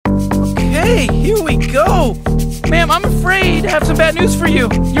Here we go. Ma'am, I'm afraid I have some bad news for you.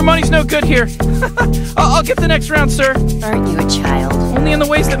 Your money's no good here. I'll get the next round, sir. Aren't you a child? Only in the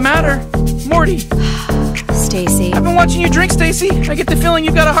ways that matter. Morty. Stacy. I've been watching you drink, Stacy. I get the feeling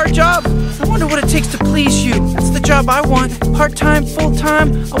you've got a hard job. I wonder what it takes to please you. That's the job I want. Part-time,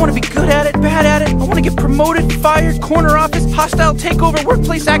 full-time. I want to be good at it, bad at it. I want to get promoted, fired, corner office, hostile takeover,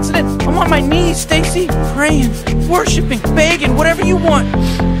 workplace accident. I'm on my knees, Stacy. Praying, worshiping, begging, whatever you want.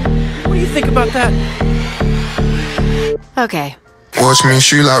 What do you think about that? Okay. Watch me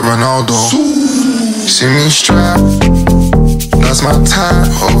shoot like Ronaldo. See me strap. That's my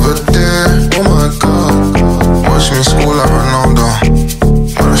type over there. Oh my god. Watch me score like Ronaldo.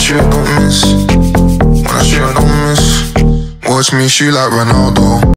 When I shoot, don't miss. When I shoot, don't miss. Watch me shoot like Ronaldo.